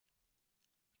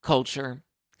Culture,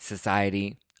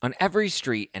 society, on every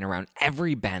street and around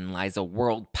every bend lies a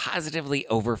world positively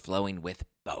overflowing with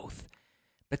both.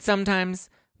 But sometimes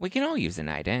we can all use a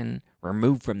night in,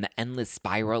 removed from the endless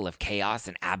spiral of chaos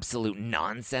and absolute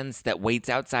nonsense that waits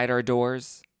outside our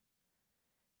doors.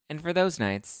 And for those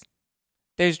nights,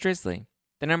 there's Drizzly,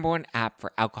 the #1 app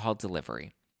for alcohol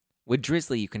delivery. With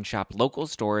Drizzly, you can shop local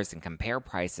stores and compare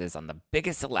prices on the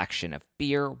biggest selection of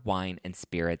beer, wine, and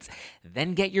spirits,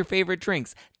 then get your favorite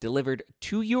drinks delivered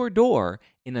to your door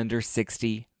in under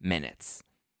 60 minutes.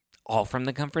 All from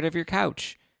the comfort of your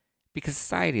couch. Because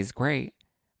society is great,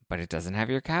 but it doesn't have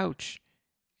your couch.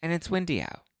 And it's windy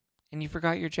out. And you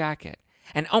forgot your jacket.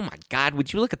 And oh my God,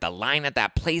 would you look at the line at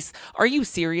that place? Are you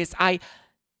serious?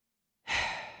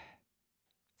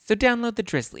 So download the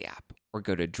Drizzly app or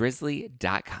go to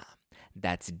drizzly.com.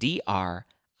 That's DRIZLY.com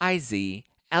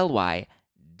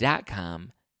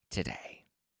today.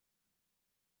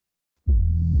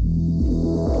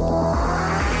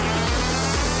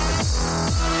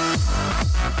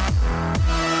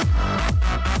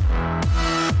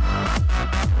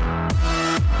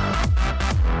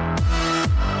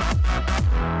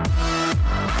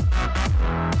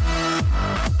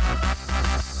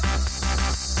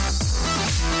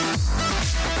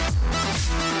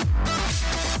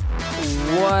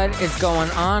 What is going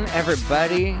on,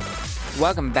 everybody?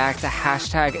 Welcome back to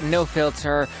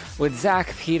 #NoFilter with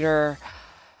Zach Peter.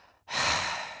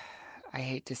 I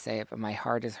hate to say it, but my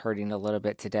heart is hurting a little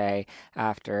bit today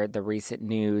after the recent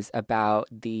news about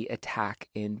the attack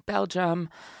in Belgium,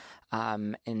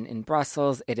 in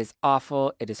Brussels. It is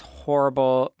awful. It is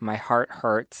horrible. My heart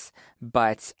hurts,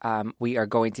 but we are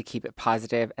going to keep it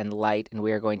positive and light, and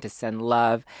we are going to send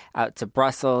love out to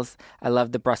Brussels. I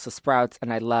love the Brussels sprouts,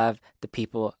 and I love the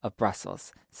people of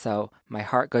Brussels. So my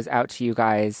heart goes out to you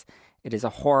guys. It is a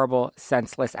horrible,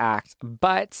 senseless act,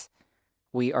 but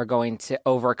we are going to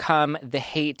overcome the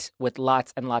hate with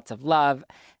lots and lots of love,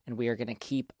 and we are going to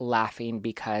keep laughing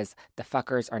because the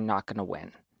fuckers are not going to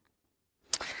win.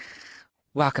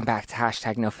 Welcome back to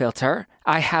 #NoFilter.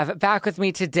 I have back with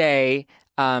me today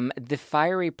the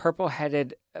fiery,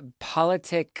 purple-headed,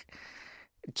 politic,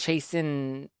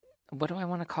 chasing, what do I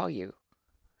want to call you?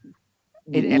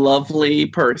 Lovely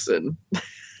person.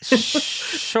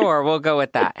 Sure, we'll go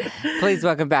with that. Please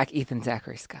welcome back Ethan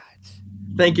Zachary Scott.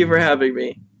 Thank you for having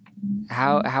me.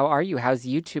 How are you? How's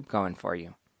YouTube going for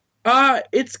you?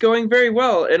 It's going very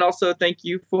well. And also thank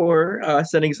you for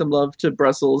sending some love to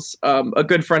Brussels. A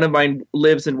good friend of mine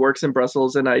lives and works in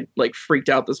Brussels, and I freaked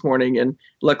out this morning, and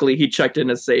luckily he checked in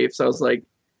as safe. So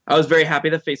I was very happy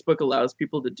that Facebook allows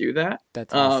people to do that.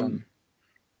 That's awesome.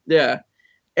 Yeah.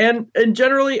 And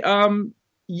generally,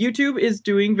 YouTube is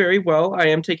doing very well. I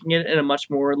am taking it in a much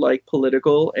more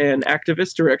political and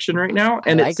activist direction right now.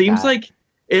 And it seems like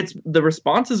the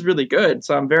response is really good.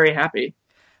 So I'm very happy.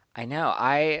 I know.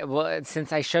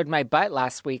 Since I showed my butt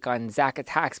last week on Zach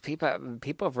Attacks, people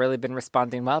have really been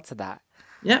responding well to that.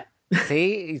 Yeah.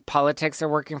 See, politics are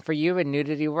working for you and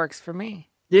nudity works for me.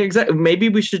 Yeah, exactly. Maybe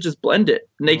we should just blend it.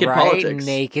 Naked politics.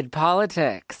 Naked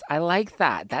politics. I like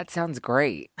that. That sounds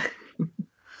great.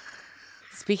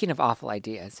 Speaking of awful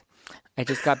ideas, I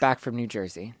just got back from New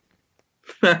Jersey.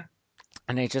 And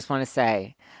I just want to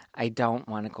say, I don't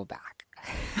want to go back.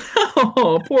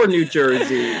 Oh, poor New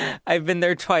Jersey. I've been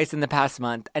there twice in the past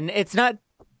month, and it's not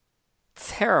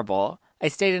terrible. I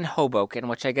stayed in Hoboken,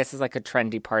 which I guess is a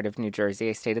trendy part of New Jersey.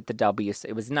 I stayed at the W, so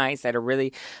it was nice. I had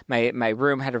my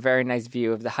room had a very nice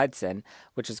view of the Hudson,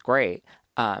 which is great.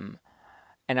 And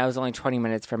I was only 20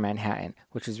 minutes from Manhattan,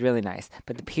 which was really nice.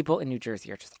 But the people in New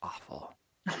Jersey are just awful.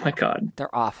 Oh my God.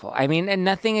 They're awful. I mean, and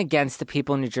nothing against the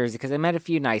people in New Jersey, because I met a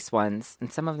few nice ones,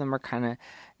 and some of them are kind of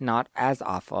not as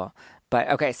awful. But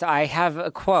okay, so I have a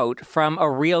quote from a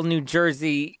real New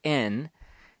Jersey inn,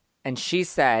 and she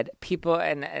said, people,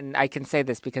 and I can say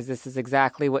this because this is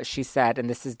exactly what she said, and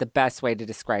this is the best way to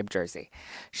describe Jersey.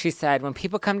 She said, when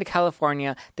people come to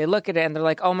California, they look at it and they're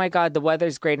like, oh my God, the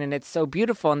weather's great and it's so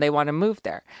beautiful, and they want to move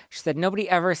there. She said, nobody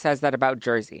ever says that about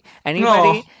Jersey.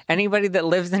 Anybody that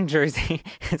lives in Jersey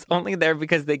is only there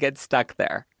because they get stuck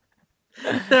there.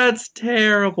 That's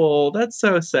terrible. That's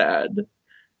so sad.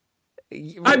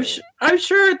 I'm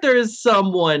sure there's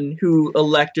someone who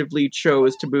electively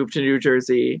chose to move to New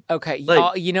Jersey. Okay,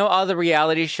 all the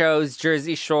reality shows,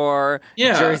 Jersey Shore,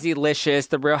 Jersey-licious,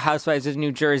 The Real Housewives of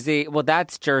New Jersey. Well,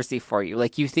 that's Jersey for you.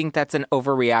 You think that's an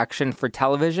overreaction for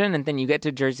television, and then you get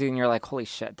to Jersey and you're like, holy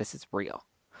shit, this is real.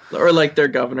 Or their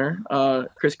governor,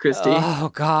 Chris Christie.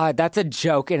 Oh God, that's a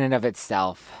joke in and of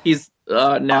itself. He's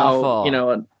now,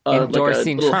 awful.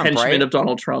 Endorsing a little Trump, henchman right? of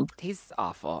Donald Trump. He's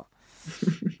awful.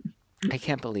 I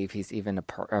can't believe he's even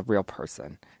a real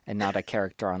person and not a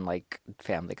character on like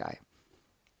Family Guy.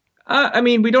 I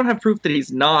mean, we don't have proof that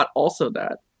he's not also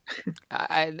that.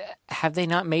 Have they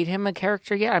not made him a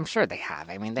character yet? I'm sure they have.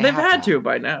 I mean, they've had to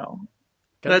by now.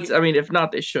 I mean, if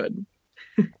not, they should.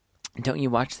 Don't you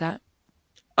watch that?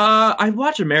 I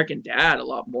watch American Dad a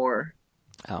lot more.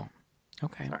 Oh,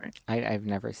 okay. Sorry. I've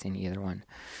never seen either one.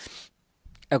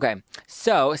 Okay,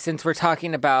 so since we're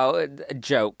talking about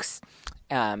jokes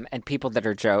and people that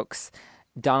are jokes,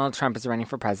 Donald Trump is running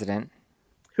for president.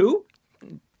 Who?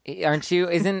 Aren't you?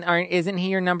 Isn't he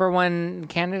your number one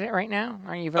candidate right now?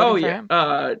 Aren't you voting for him?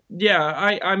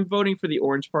 Yeah. I'm voting for the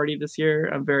Orange Party this year.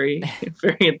 I'm very,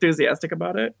 very enthusiastic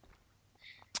about it.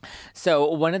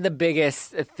 So one of the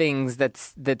biggest things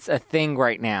that's a thing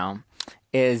right now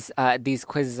is these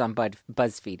quizzes on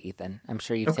Buzzfeed, Ethan. I'm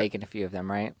sure you've taken a few of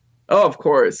them, right? Oh, of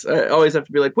course. I always have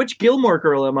to be like, which Gilmore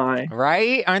Girl am I?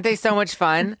 Right? Aren't they so much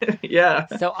fun? Yeah.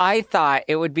 So I thought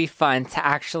it would be fun to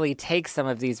actually take some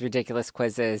of these ridiculous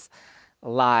quizzes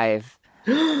live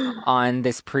on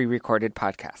this pre-recorded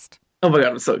podcast. Oh my God,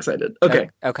 I'm so excited. Okay.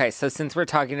 Okay, so since we're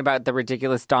talking about the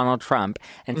ridiculous Donald Trump,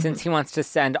 and since he wants to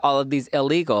send all of these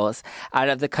illegals out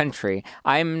of the country,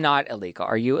 I'm not illegal.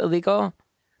 Are you illegal?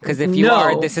 Because if you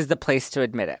are, this is the place to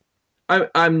admit it.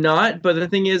 I'm not, but the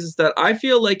thing is that I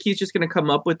feel like he's just going to come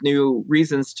up with new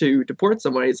reasons to deport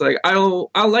someone. He's like, I don't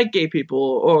like gay people,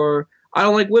 or I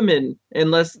don't like women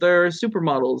unless they're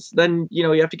supermodels. Then,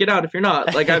 you have to get out if you're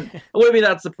not. Like, I wouldn't be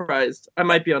that surprised. I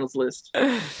might be on his list.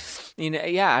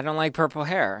 Yeah, I don't like purple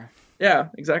hair. Yeah,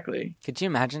 exactly. Could you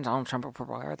imagine Donald Trump with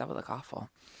purple hair? That would look awful.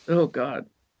 Oh, God.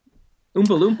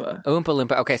 Oompa Loompa. Oompa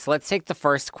Loompa. Okay, so let's take the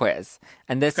first quiz.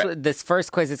 And this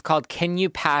first quiz is called, Can You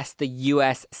Pass the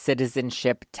U.S.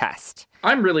 Citizenship Test?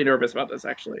 I'm really nervous about this,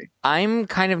 actually. I'm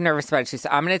kind of nervous about it, too. So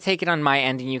I'm going to take it on my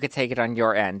end, and you could take it on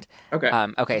your end. Okay.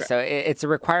 Okay, so it's a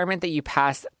requirement that you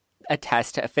pass a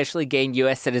test to officially gain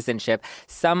U.S. citizenship.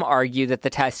 Some argue that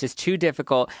the test is too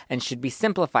difficult and should be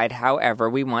simplified. However,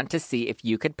 we want to see if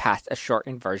you could pass a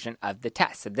shortened version of the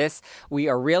test. So we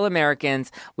are real Americans.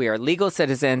 We are legal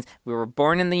citizens. We were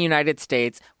born in the United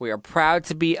States. We are proud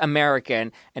to be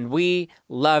American, and we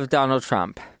love Donald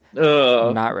Trump.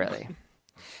 Not really.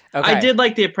 Okay. I did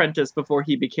like The Apprentice before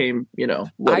he became,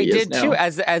 what he is now. I did too.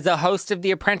 As a host of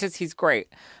The Apprentice, he's great.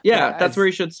 Yeah, that's where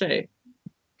he should stay.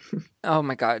 Oh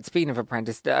my God! Speaking of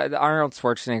Apprentice, Arnold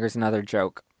Schwarzenegger's another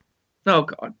joke. Oh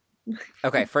God.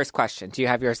 Okay, first question. Do you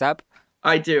have yours up?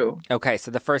 I do. Okay,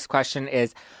 so the first question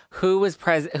is, who was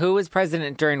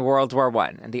president during World War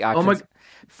I? And the options: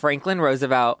 Franklin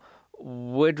Roosevelt,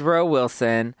 Woodrow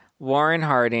Wilson, Warren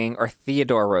Harding, or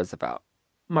Theodore Roosevelt.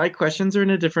 My questions are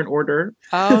in a different order.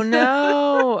 Oh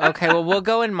no! Okay, well we'll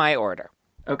go in my order.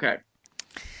 Okay.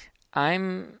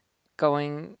 I'm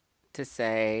going to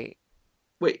say.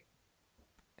 Wait,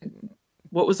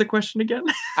 what was the question again?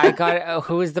 I got it.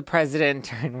 Who was the president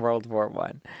during World War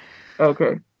I?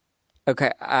 Okay.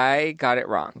 Okay, I got it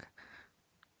wrong.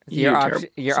 Your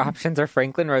options are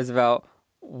Franklin Roosevelt,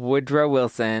 Woodrow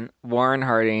Wilson, Warren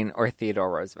Harding, or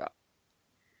Theodore Roosevelt.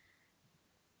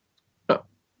 Oh.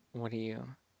 What do you?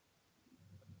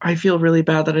 I feel really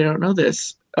bad that I don't know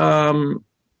this. I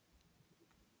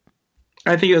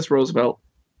think it was Roosevelt.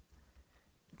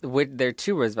 There are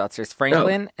two Roosevelts. There's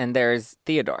Franklin and there's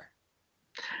Theodore.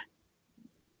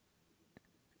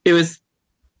 It was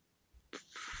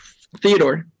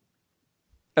Theodore.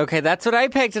 Okay, that's what I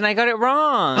picked, and I got it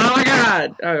wrong. Oh my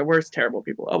God! We're terrible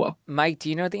people. Oh well. Mike,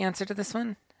 do you know the answer to this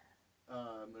one?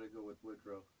 I'm gonna go with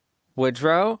Woodrow.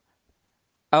 Woodrow?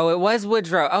 Oh, it was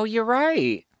Woodrow. Oh, you're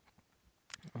right.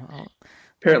 Well,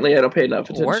 apparently, I don't pay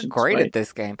enough attention. We're great at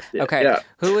this game. Yeah, okay, yeah.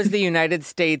 Who was the United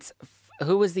States?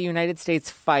 Who was the United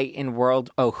States fight in World?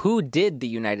 Oh, who did the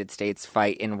United States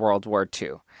fight in World War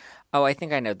II? Oh, I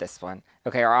think I know this one.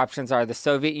 Okay, our options are the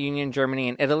Soviet Union, Germany,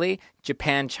 and Italy,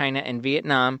 Japan, China, and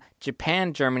Vietnam,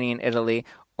 Japan, Germany, and Italy,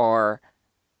 or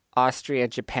Austria,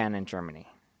 Japan, and Germany.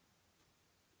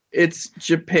 It's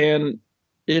Japan,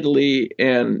 Italy,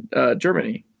 and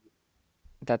Germany.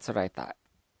 That's what I thought.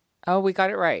 Oh, we got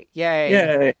it right. Yay.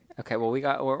 Yay. Okay, well,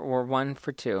 we're 1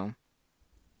 for 2.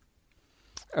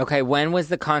 Okay, when was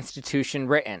the Constitution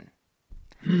written?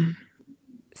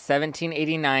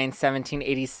 1789,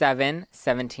 1787,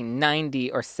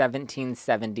 1790, or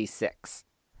 1776?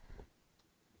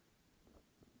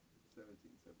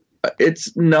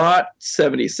 It's not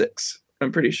 76.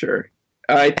 I'm pretty sure.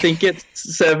 I think it's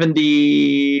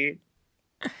 72.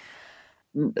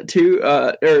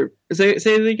 Or say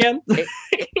it again.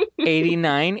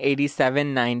 89,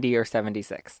 87, 90, or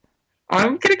 76?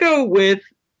 I'm gonna go with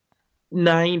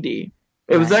 90.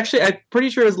 It was actually, I'm pretty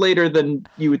sure it was later than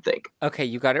you would think. Okay,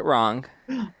 you got it wrong.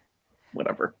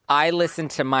 Whatever. I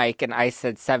listened to Mike and I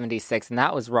said 76, and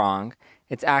that was wrong.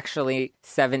 It's actually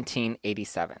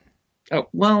 1787. Oh,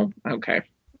 well, okay.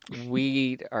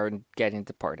 We are getting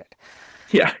deported.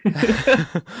 Yeah.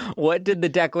 What did the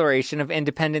Declaration of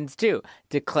Independence do?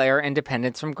 Declare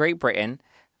independence from Great Britain,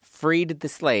 freed the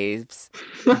slaves,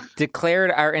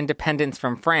 declared our independence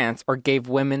from France, or gave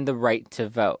women the right to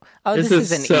vote? Oh, this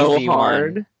is an so easy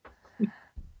hard. one.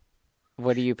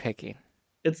 What are you picking?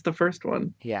 It's the first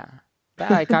one. Yeah.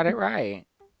 But I got it right.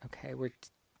 Okay, we're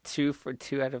 2 for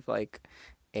 2 out of like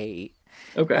 8.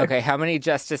 Okay. Okay, how many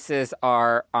justices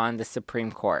are on the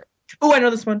Supreme Court? Oh, I know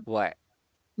this one. What?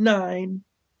 9.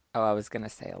 Oh, I was going to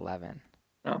say 11.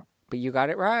 Oh. But you got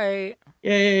it right.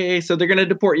 Yay. So they're going to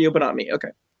deport you, but not me. Okay.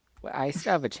 Well, I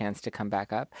still have a chance to come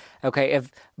back up. Okay, if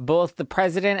both the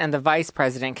president and the vice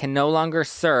president can no longer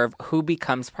serve, who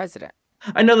becomes president?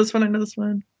 I know this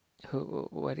one. Who?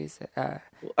 What is it?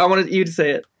 I wanted you to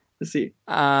say it. Let's see.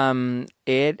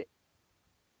 It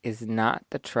is not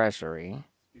the Treasury.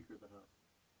 Speaker of the House.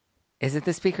 Is it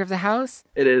the Speaker of the House?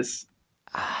 It is.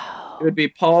 Oh. It would be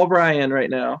Paul Bryan right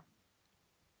now.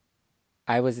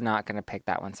 I was not going to pick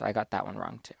that one, so I got that one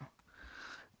wrong too.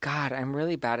 God, I'm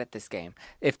really bad at this game.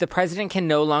 If the president can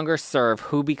no longer serve,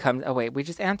 who becomes... Oh, wait, we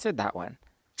just answered that one.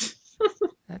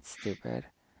 That's stupid.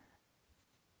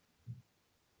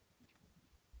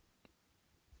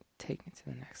 Take me to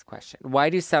the next question.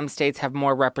 Why do some states have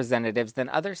more representatives than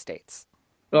other states?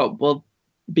 Oh, well,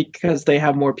 because they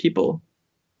have more people.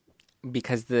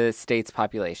 Because the state's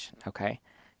population, okay?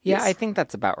 Yeah, Yes. I think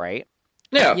that's about right.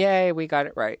 Yeah. Yay, we got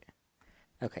it right.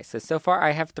 Okay, so far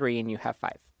I have 3 and you have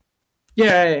 5.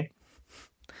 Yay.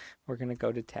 We're going to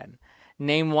go to 10.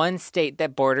 Name one state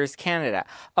that borders Canada.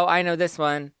 Oh, I know this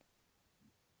one.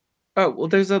 Oh, well,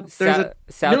 there's a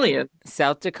million.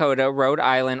 South Dakota, Rhode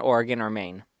Island, Oregon, or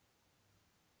Maine.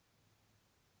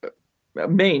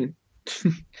 Maine.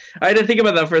 I had to think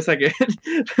about that for a second.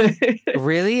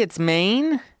 Really? It's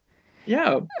Maine?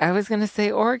 Yeah. I was going to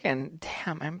say Oregon.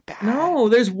 Damn, I'm bad. No,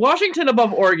 there's Washington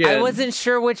above Oregon. I wasn't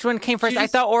sure which one came first. I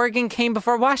thought Oregon came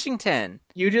before Washington.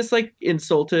 You just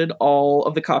insulted all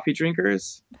of the coffee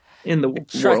drinkers in the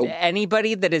Trust world.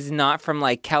 anybody that is not from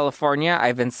California,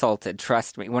 I've insulted.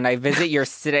 Trust me. When I visit your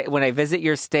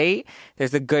state,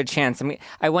 there's a good chance.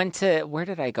 I went to, where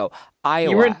did I go?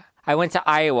 Iowa. I went to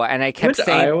Iowa, and I kept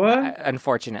saying, Iowa?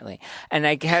 Unfortunately, and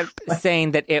I kept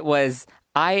saying that it was.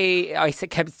 I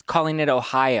kept calling it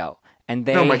Ohio, and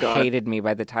they hated me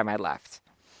by the time I left.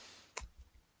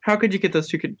 How could you get those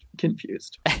two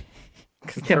confused? I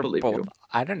can't believe you.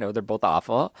 I don't know. They're both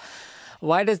awful.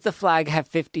 Why does the flag have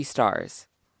 50 stars?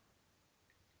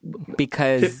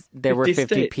 Because there were 50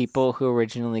 states. people who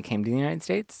originally came to the United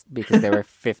States, because there were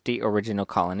 50 original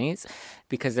colonies,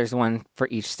 because there's one for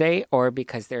each state, or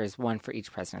because there's one for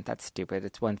each president. That's stupid.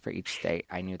 It's one for each state.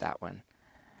 I knew that one.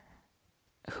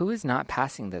 Who is not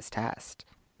passing this test?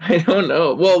 I don't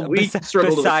know. Well, we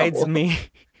struggled besides with a me.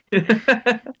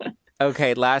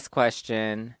 Okay, last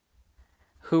question.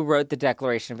 Who wrote the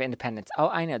Declaration of Independence? Oh,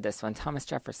 I know this one. Thomas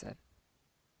Jefferson.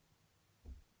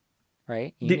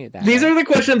 Right? You knew that. These are the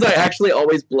questions I actually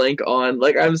always blank on.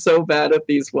 I'm so bad at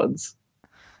these ones.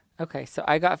 Okay, so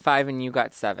I got 5 and you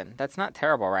got 7. That's not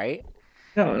terrible, right?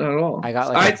 No, not at all. I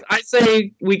got I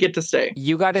say we get to stay.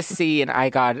 You got a C and I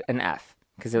got an F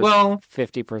because it was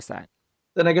 50%.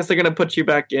 Then I guess they're gonna put you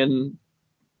back in.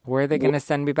 Where are they gonna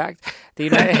send me back? The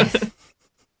United.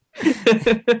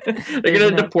 They're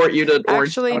gonna deport you to Orange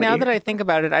Actually, County. now that I think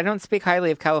about it, I don't speak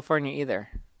highly of California either.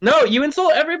 No, you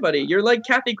insult everybody. You're like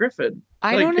Kathy Griffin.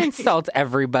 I don't insult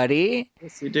everybody.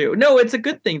 Yes, you do. No, it's a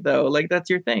good thing though.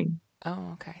 That's your thing.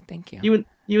 Oh, okay. Thank you.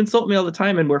 You insult me all the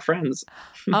time, and we're friends.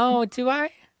 Oh, do I?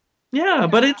 Yeah,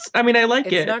 but I like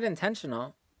it. It's not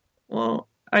intentional. Well,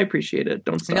 I appreciate it.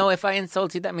 Don't stop. No, if I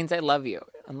insult you, that means I love you.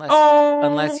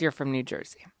 Unless you're from New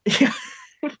Jersey. Yeah.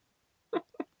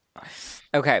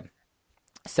 Okay.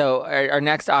 So our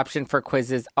next option for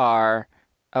quizzes are...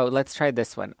 Oh, let's try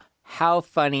this one. How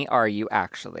funny are you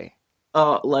actually?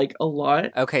 A lot.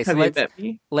 Okay, so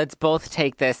let's both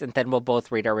take this, and then we'll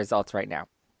both read our results right now.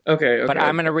 Okay. But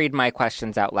I'm going to read my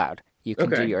questions out loud. You can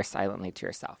do Okay. yours silently to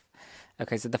yourself.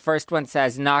 Okay, so the first one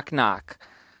says, knock, knock.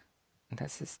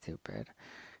 This is stupid.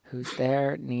 Who's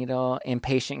there? Needle.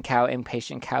 Impatient cow,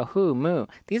 who? Moo.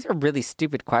 These are really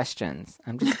stupid questions.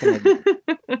 I'm just going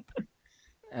to...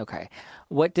 Okay.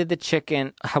 Why did the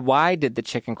chicken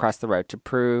cross the road? To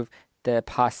prove the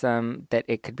possum that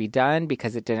it could be done,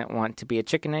 because it didn't want to be a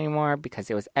chicken anymore, because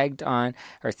it was egged on,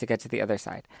 or to get to the other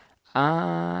side?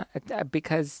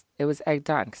 Because it was egged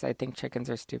on, because I think chickens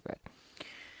are stupid.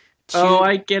 Oh,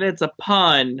 I get it. It's a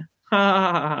pun.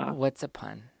 What's a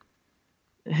pun?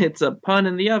 It's a pun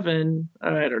in the oven.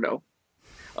 I don't know.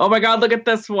 Oh my God, look at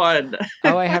this one.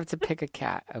 Oh, I have to pick a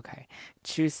cat. Okay.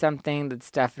 Choose something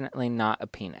that's definitely not a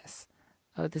penis.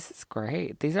 Oh, this is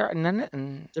great. These are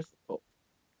Difficult.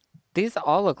 these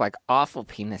all look like awful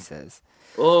penises.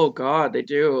 Oh God, they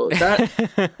do.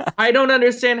 That I don't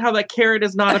understand how that carrot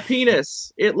is not a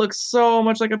penis. It looks so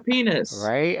much like a penis.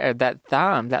 Right? Or that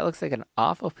thumb, that looks like an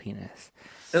awful penis.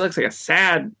 It looks like a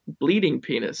sad, bleeding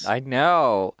penis. I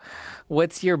know.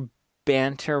 What's your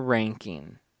banter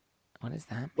ranking? What is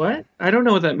that mean? What? I don't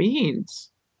know what that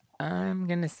means. I'm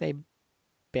going to say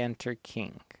Banter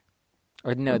King.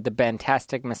 Or no, the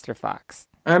Bantastic Mr. Fox.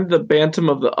 I'm the Bantam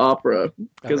of the Opera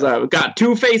because I've got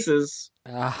two faces.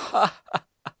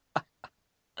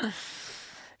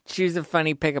 Choose a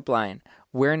funny pickup line.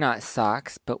 We're not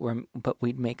socks, but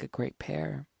we'd make a great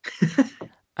pair.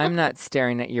 I'm not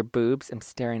staring at your boobs. I'm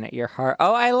staring at your heart.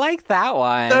 Oh, I like that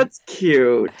one. That's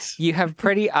cute. You have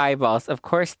pretty eyeballs. Of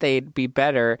course, they'd be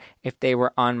better if they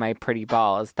were on my pretty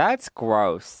balls. That's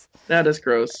gross. That is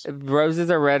gross.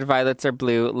 Roses are red, violets are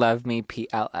blue. Love me,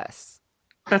 PLS.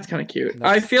 That's kind of cute.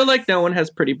 I feel like no one has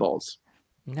pretty balls.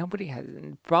 Nobody has.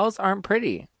 Balls aren't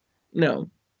pretty. No.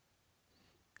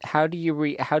 How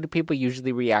do people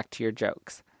usually react to your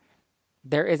jokes?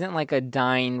 There isn't like a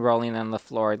dying, rolling on the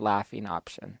floor, laughing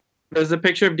option. There's a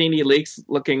picture of Nene Leakes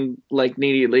looking like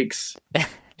Nene Leakes.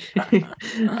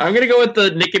 I'm going to go with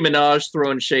the Nicki Minaj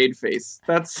throwing shade face.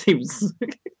 That seems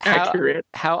accurate.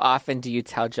 How often do you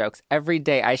tell jokes? Every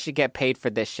day. I should get paid for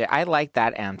this shit. I like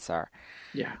that answer.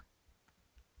 Yeah.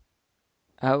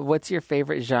 What's your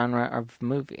favorite genre of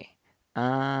movie?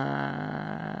 Comedy.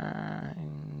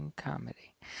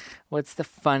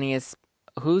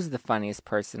 Who's the funniest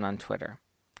person on Twitter?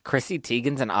 Chrissy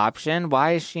Teigen's an option?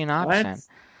 Why is she an option? What?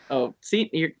 Oh,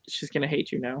 see, she's going to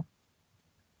hate you now.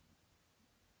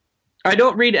 I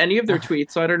don't read any of their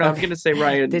tweets, so I don't know. Okay. I'm going to say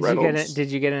Ryan Reynolds. Did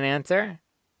you get an answer?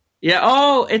 Yeah.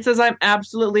 Oh, it says I'm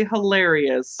absolutely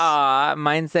hilarious.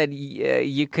 Mine said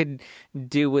you could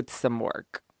do with some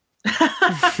work.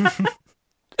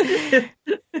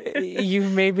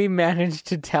 You've maybe managed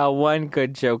to tell one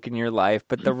good joke in your life,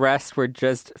 but the rest were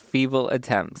just feeble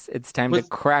attempts. It's time to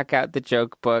crack out the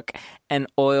joke book and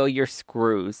oil your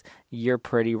screws. You're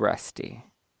pretty rusty.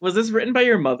 Was this written by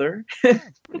your mother?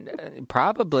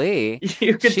 Probably.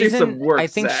 You could do some work. I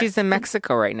think Zach. She's in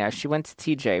Mexico right now. She went to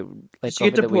TJ. Did she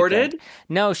get deported?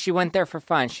 No, she went there for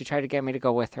fun. She tried to get me to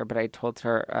go with her, but I told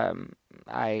her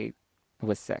I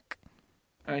was sick.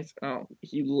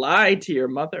 You lied to your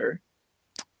mother.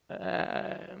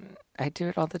 I do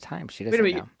it all the time. She doesn't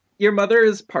know. Your mother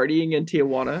is partying in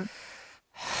Tijuana?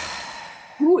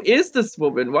 Who is this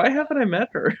woman? Why haven't I met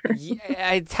her?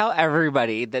 I tell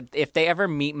everybody that if they ever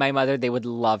meet my mother, they would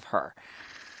love her.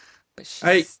 But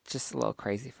she's just a little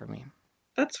crazy for me.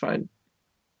 That's fine.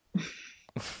 Is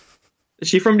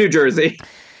she from New Jersey?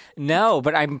 No,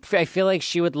 but I feel like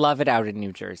she would love it out in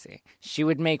New Jersey. She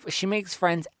makes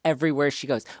friends everywhere she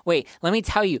goes. Wait, let me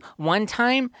tell you. One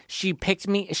time she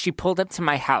pulled up to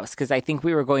my house because I think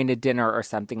we were going to dinner or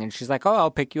something. And she's like, oh, I'll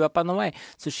pick you up on the way.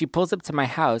 So she pulls up to my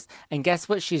house and guess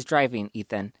what she's driving,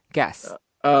 Ethan? Guess.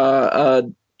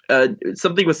 Something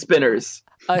with spinners.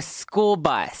 A school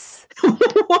bus.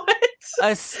 What?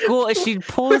 She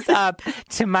pulls up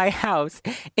to my house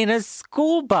in a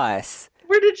school bus.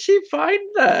 Where did she find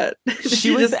that? Did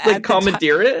she was just like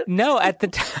commandeer it? No, at the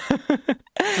time.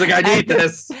 She's like, I need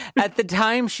this. At the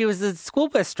time, she was a school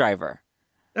bus driver.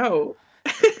 Oh.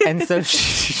 And so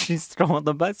she stole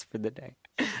the bus for the day.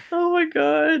 Oh my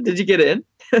God. Did you get in?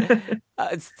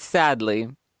 Sadly.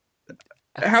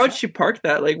 How would she park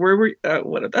that? Like, where were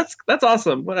that's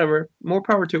awesome. Whatever. More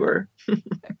power to her.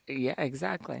 Yeah,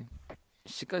 exactly.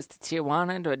 She goes to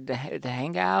Tijuana to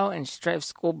hang out and she drives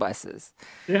school buses.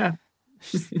 Yeah.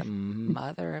 She's the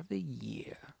mother of the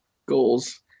year.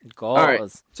 Goals. All right.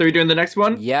 So you're doing the next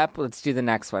one? Yep. Let's do the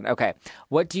next one. Okay.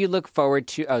 What do you look forward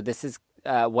to? Oh, this is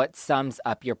what sums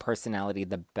up your personality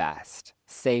the best.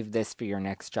 Save this for your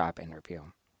next job interview.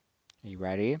 Are you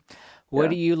ready? What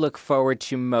do you look forward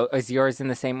to most? Is yours in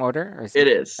the same order? Or it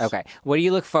is. Okay. What do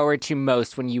you look forward to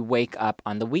most when you wake up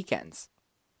on the weekends?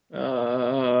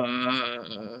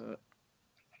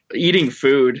 Eating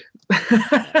food.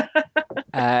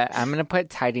 I'm going to put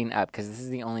tidying up because this is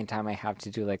the only time I have to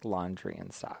do like laundry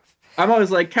and stuff. I'm always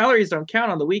like, calories don't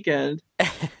count on the weekend.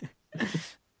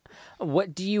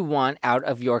 What do you want out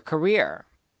of your career?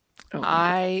 What do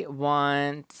I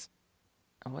want?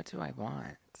 I'm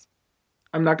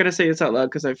not going to say this out loud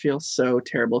because I feel so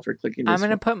terrible for clicking this. I'm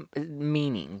going to put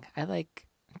meaning. I like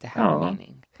to have Oh.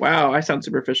 meaning. Wow, I sound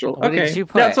superficial. What okay, did you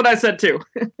put? That's what I said too.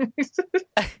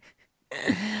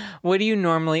 What do you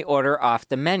normally order off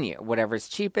the menu? Whatever's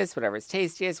cheapest, whatever's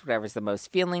tastiest, whatever's the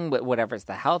most filling, whatever's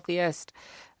the healthiest.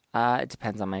 It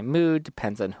depends on my mood,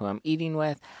 depends on who I'm eating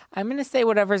with. I'm going to say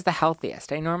whatever's the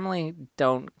healthiest. I normally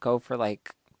don't go for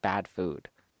like bad food.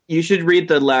 You should read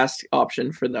the last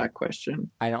option for that question.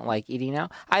 I don't like eating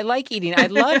out. I like eating. I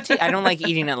love to. I don't like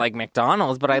eating at like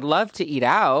McDonald's, but I love to eat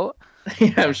out.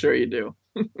 Yeah, I'm sure you do.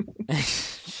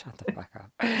 Shut the fuck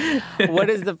up. What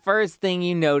is the first thing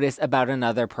you notice about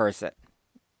another person?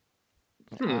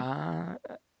 I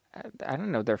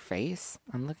don't know, their face.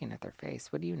 I'm looking at their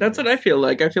face. What do you That's notice? what I feel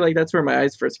like. I feel like that's where my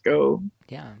eyes first go.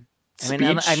 Yeah.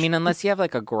 Speech. I mean, unless you have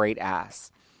like a great ass.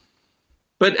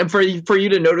 But for you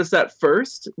to notice that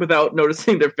first without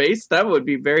noticing their face, that would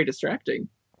be very distracting.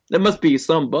 That must be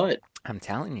some butt. I'm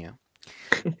telling you.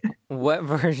 What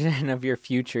version of your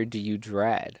future do you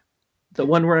dread? The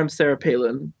one where I'm Sarah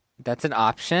Palin. That's an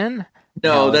option?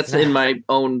 No, it's that's not. in my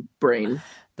own brain.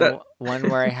 The one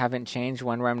where I haven't changed,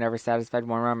 one where I'm never satisfied,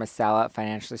 one where I'm a sellout,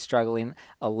 financially struggling,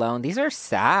 alone. These are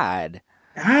sad.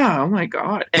 Ah, oh my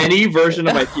god. Any version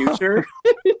of my future?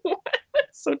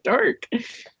 It's so dark.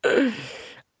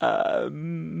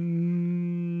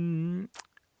 I'm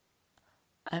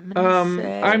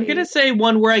gonna say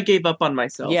one where I gave up on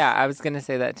myself. Yeah, I was gonna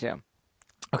say that too.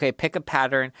 Okay, pick a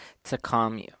pattern to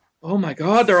calm you. Oh my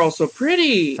god, they're all so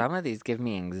pretty. Some of these give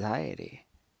me anxiety.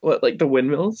 What, like the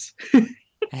windmills?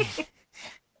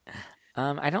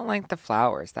 I don't like the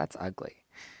flowers. That's ugly.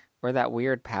 Or that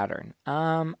weird pattern.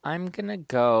 I'm gonna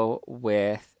go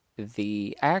with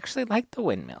I actually like the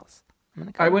windmills. I'm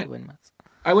gonna go with the windmills.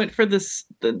 I went for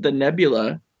the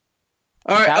nebula.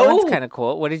 All right. That one's kind of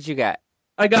cool. What did you get?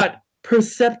 I got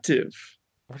perceptive.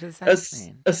 What does that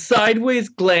mean? A sideways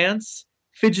glance,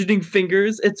 fidgeting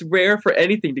fingers. It's rare for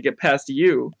anything to get past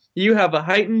you. You have a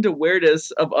heightened awareness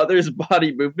of others'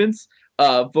 body movements,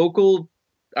 vocal,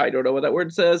 I don't know what that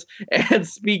word says, and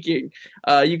speaking.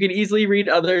 You can easily read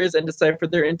others and decipher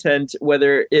their intent,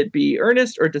 whether it be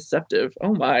earnest or deceptive.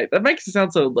 Oh my, that makes it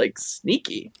sound so like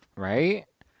sneaky. Right?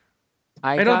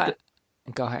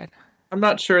 Go ahead. I'm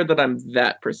not sure that I'm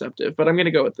that perceptive, but I'm going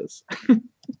to go with this.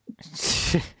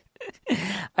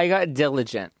 I got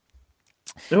diligent.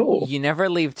 Oh. You never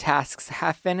leave tasks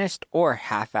half-finished or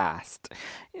half-assed.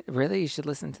 Really, you should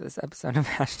listen to this episode of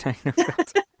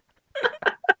 #NoFilter.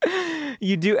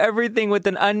 You do everything with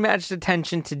an unmatched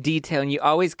attention to detail, and you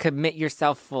always commit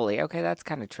yourself fully. Okay, that's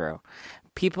kind of true.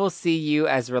 People see you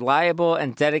as reliable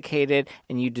and dedicated,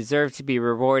 and you deserve to be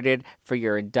rewarded for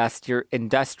your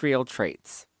industrial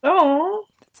traits. Oh,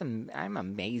 I'm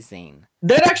amazing.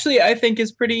 That actually, I think,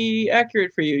 is pretty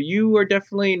accurate for you. You are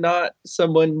definitely not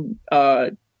someone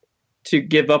to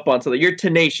give up on something. You're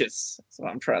tenacious. That's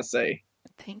what I'm trying to say.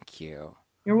 Thank you.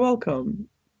 You're welcome.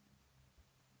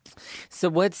 So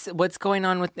what's going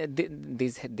on with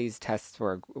these tests?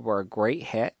 Were a great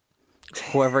hit.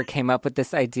 Whoever came up with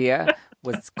this idea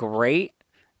was great.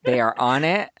 They are on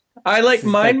it.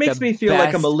 Mine makes me feel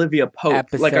like I'm Olivia Pope.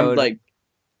 Like I'm like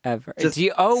ever. Did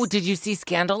you see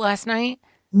Scandal last night?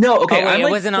 No, okay. It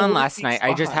wasn't on last night.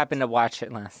 I just happened to watch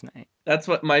it last night. That's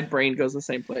what my brain goes the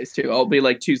same place too. I'll be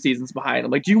like 2 seasons behind.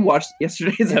 I'm like, do you watch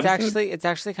yesterday's episode? It's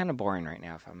actually kind of boring right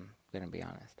now, if I'm gonna be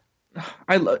honest.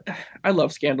 I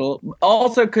love Scandal.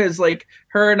 Also because like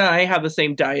her and I have the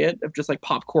same diet of just like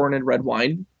popcorn and red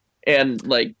wine. And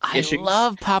like issues. I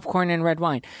love popcorn and red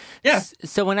wine. Yeah.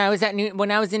 So when I was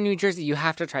in New Jersey, you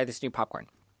have to try this new popcorn.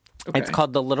 Okay. It's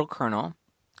called the Little Colonel.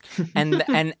 And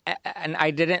I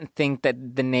didn't think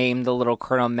that the name the Little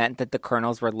Colonel meant that the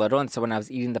kernels were little, and so when I was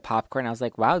eating the popcorn I was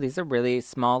like, wow, these are really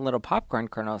small little popcorn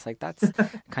kernels. Like, that's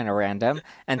kind of random.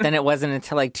 And then it wasn't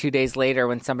until like 2 days later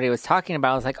when somebody was talking about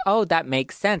it, I was like, oh, that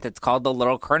makes sense. It's called the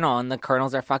Little Colonel and the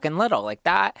kernels are fucking little. Like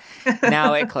that.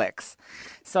 Now it clicks.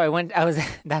 So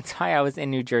that's why I was in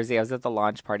New Jersey. I was at the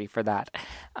launch party for that.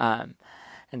 And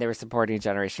they were supporting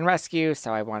Generation Rescue,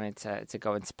 so I wanted to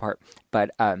go and support.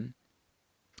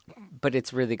 But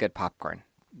it's really good popcorn.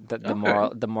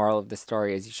 The moral of the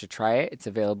story is you should try it. It's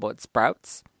available at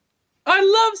Sprouts. I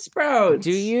love Sprouts.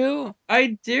 Do you?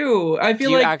 I do. I feel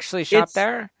do you like actually shop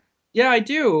there? Yeah, I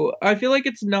do. I feel like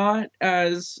it's not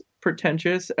as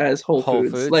pretentious as Whole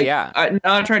Foods. Like, yeah. I'm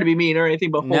not trying to be mean or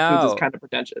anything, but Whole Foods is kind of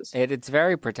pretentious. It's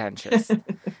very pretentious.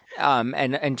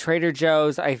 And Trader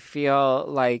Joe's, I feel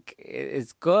like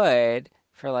is good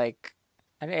for like.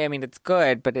 I mean, it's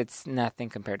good, but it's nothing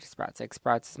compared to Sprouts. Like,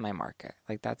 Sprouts is my market.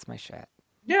 Like, that's my shit.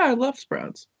 Yeah, I love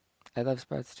Sprouts. I love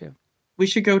Sprouts, too. We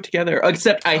should go together.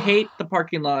 Except I hate the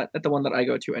parking lot at the one that I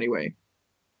go to anyway.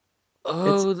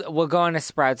 Oh, we'll go on a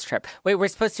Sprouts trip. Wait, we're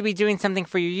supposed to be doing something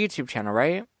for your YouTube channel,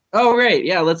 right? Oh, right.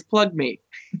 Yeah, let's plug me.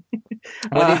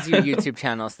 What is your YouTube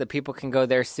channel so that people can go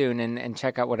there soon and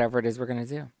check out whatever it is we're going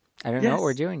to do? I don't know what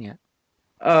we're doing yet.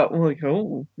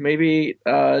 Maybe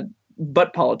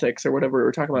butt politics or whatever we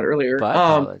were talking about earlier. Butt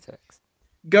politics.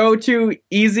 Go to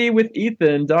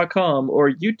easywithethan.com or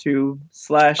YouTube /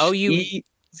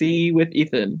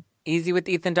 easywithethan.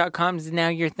 Easywithethan.com is now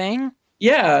your thing?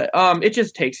 Yeah, it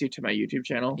just takes you to my YouTube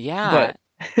channel. Yeah.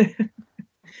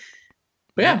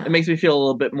 But yeah, it makes me feel a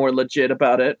little bit more legit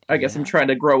about it. I guess I'm trying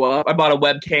to grow up. I bought a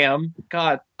webcam.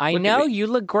 God. I know, you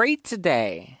look great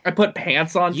today. I put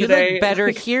pants on today. You look better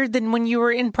here than when you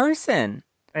were in person.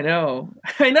 I know,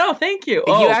 thank you.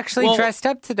 You actually dressed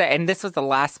up today, and this was a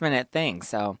last-minute thing,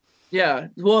 so... Yeah,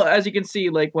 well, as you can see,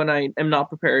 like, when I am not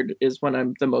prepared is when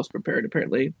I'm the most prepared,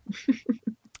 apparently.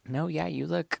 No, yeah, you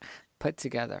look put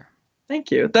together. Thank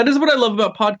you. That is what I love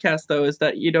about podcasts, though, is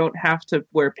that you don't have to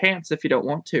wear pants if you don't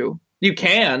want to. You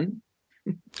can.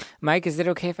 Mike, is it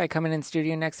okay if I come in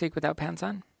studio next week without pants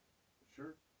on?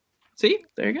 Sure. See?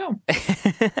 There you go.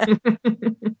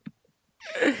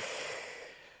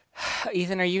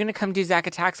 Ethan, are you going to come do Zack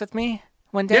Attacks with me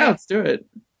one day? Yeah, let's do it.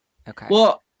 Okay.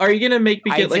 Well, are you going to make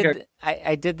me get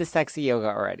I did the sexy yoga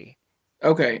already.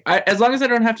 Okay. As long as I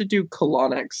don't have to do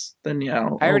colonics, then yeah.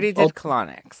 I already did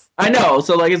colonics. I know.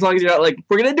 So, like, as long as you're not like,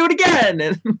 we're going to do it again.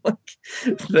 And, like,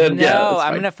 then, no,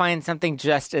 I'm going to find something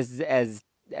just as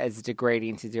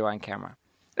degrading to do on camera.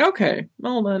 Okay.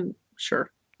 Well, then,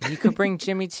 sure. You could bring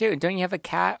Jimmy, too. Don't you have a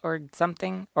cat or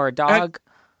something? Or a dog?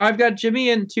 I've got Jimmy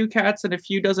and 2 cats and a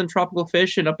few dozen tropical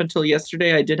fish. And up until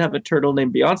yesterday, I did have a turtle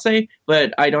named Beyonce,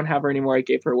 but I don't have her anymore. I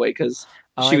gave her away because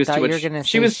she was too much.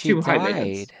 She was too high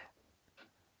maintenance.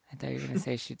 I thought you were going to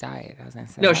say she died. I was going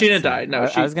to say no, she didn't die. No,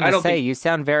 I was going to say you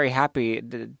sound very happy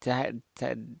to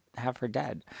have her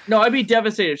dead. No, I'd be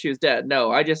devastated if she was dead.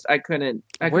 No, I couldn't.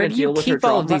 Where do you keep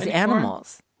all of these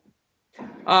animals?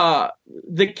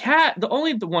 The cat. The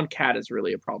one cat is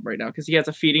really a problem right now because he has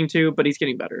a feeding tube, but he's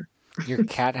getting better. Your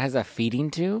cat has a feeding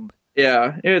tube?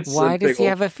 Yeah, it's. Why does he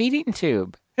have a feeding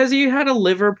tube? Because he had a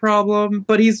liver problem,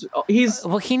 but he's.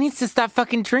 Well, he needs to stop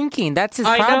fucking drinking. That's his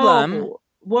problem. Know.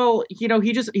 Well,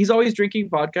 he's always drinking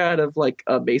vodka out of like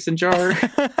a mason jar.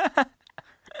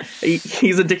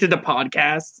 He's addicted to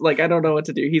podcasts. Like, I don't know what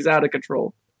to do. He's out of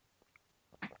control.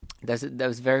 That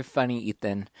was very funny,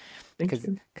 Ethan.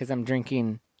 Because I'm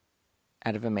drinking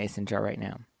out of a mason jar right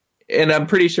now. And I'm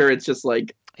pretty sure it's just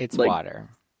like... It's water.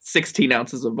 16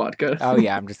 ounces of vodka. Oh,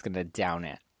 yeah. I'm just going to down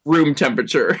it. Room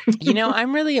temperature.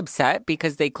 I'm really upset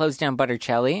because they closed down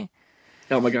Buttercelli.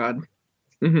 Oh, my God.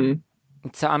 Mm-hmm.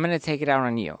 So I'm going to take it out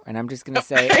on you. And I'm just going to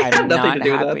say I'm not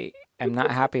happy. I'm not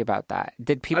happy about that.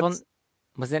 Did people...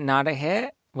 Was it not a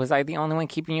hit? Was I the only one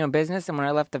keeping you in business? And when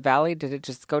I left the Valley, did it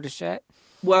just go to shit?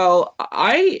 Well,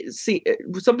 I see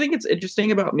something that's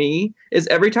interesting about me is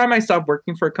every time I stop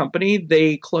working for a company,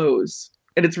 they close.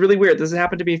 And it's really weird. This has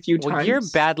happened to me a few times. You're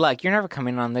bad luck. You're never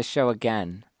coming on this show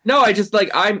again. No, I just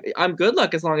I'm good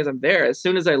luck as long as I'm there. As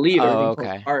soon as I leave, everything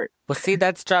falls apart. Well, see,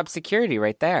 that's job security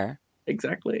right there.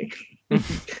 Exactly.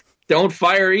 Don't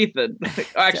fire Ethan.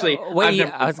 Actually, wait.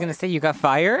 I was gonna say you got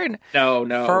fired. No.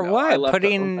 For what?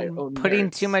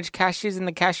 Putting too much cashews in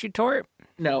the cashew tort.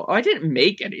 No, I didn't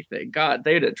make anything. God,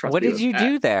 they didn't trust me. What did you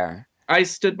do there? I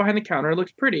stood behind the counter. It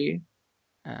looked pretty.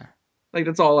 Like,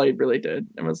 that's all I really did.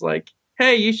 And was like,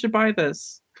 hey, you should buy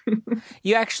this.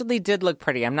 You actually did look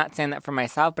pretty. I'm not saying that for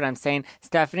myself, but I'm saying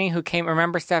Stephanie,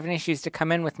 remember Stephanie? She used to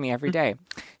come in with me every day.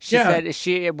 She said,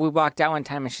 we walked out one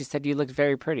time and she said, you looked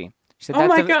very pretty. She said, oh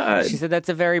my God. She said, that's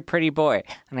a very pretty boy.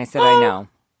 And I said, I know.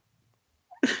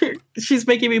 She's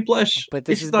making me blush. But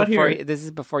this is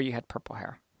before you had purple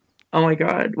hair. Oh my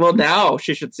God. Well, now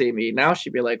she should see me. Now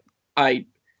she'd be like, I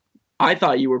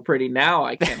thought you were pretty. Now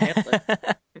I can't handle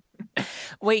it.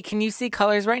 Wait, can you see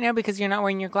colors right now because you're not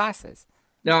wearing your glasses?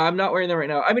 No, I'm not wearing them right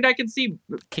now. I mean, I can see.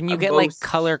 Can you get like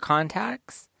color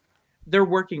contacts? They're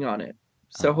working on it.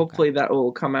 So hopefully that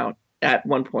will come out at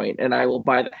one point and I will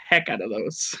buy the heck out of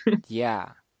those.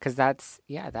 Yeah. Because that's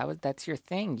your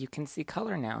thing. You can see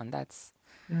color now and that's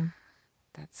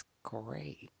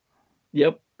great.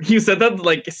 Yep. You said that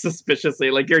like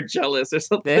suspiciously, like you're jealous or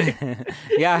something.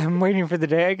 Yeah, I'm waiting for the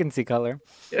day I can see color.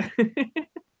 Yeah.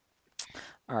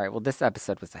 All right. Well, this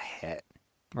episode was a hit,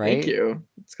 right? Thank you.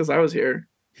 It's because I was here.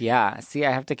 Yeah. See,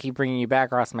 I have to keep bringing you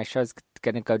back or else my show's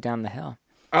going to go down the hill.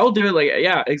 I will do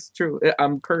it it's true.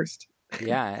 I'm cursed.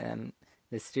 Yeah. And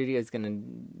the studio's going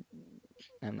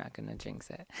to... I'm not going to jinx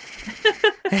it.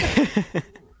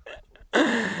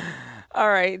 All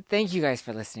right. Thank you guys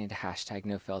for listening to Hashtag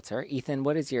No Filter. Ethan,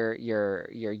 what is your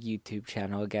YouTube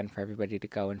channel again for everybody to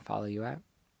go and follow you at?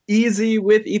 Easy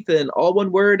with Ethan, all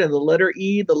one word, and the letter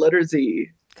E, the letter Z.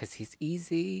 Because he's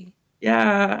easy.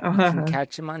 Yeah. You can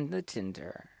catch him on the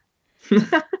Tinder.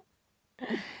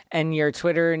 And your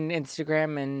Twitter and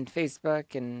Instagram and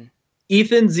Facebook and...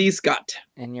 Ethan Z. Scott.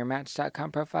 And your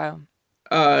Match.com profile?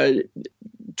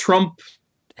 Trump...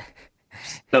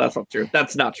 No, that's not true.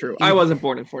 That's not true. I wasn't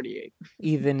born in 48.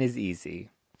 Ethan is easy.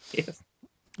 Yes.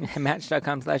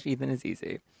 Match.com/Ethan is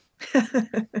easy.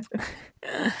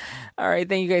 All right.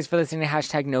 Thank you guys for listening to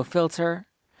Hashtag No Filter.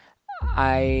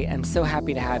 I am so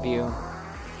happy to have you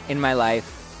in my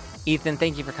life. Ethan,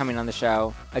 thank you for coming on the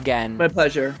show again. My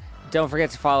pleasure. Don't forget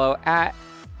to follow at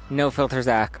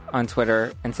NoFilterZach on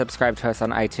Twitter and subscribe to us on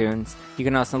iTunes. You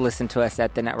can also listen to us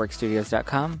at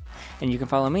thenetworkstudios.com. And you can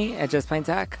follow me at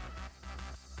JustPlainZach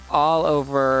all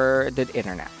over the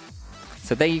internet.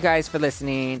 So thank you guys for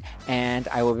listening, and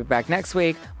I will be back next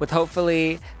week with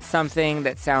hopefully something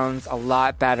that sounds a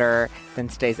lot better than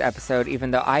today's episode,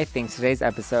 even though I think today's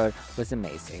episode was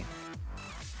amazing.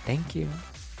 Thank you.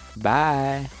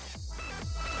 Bye.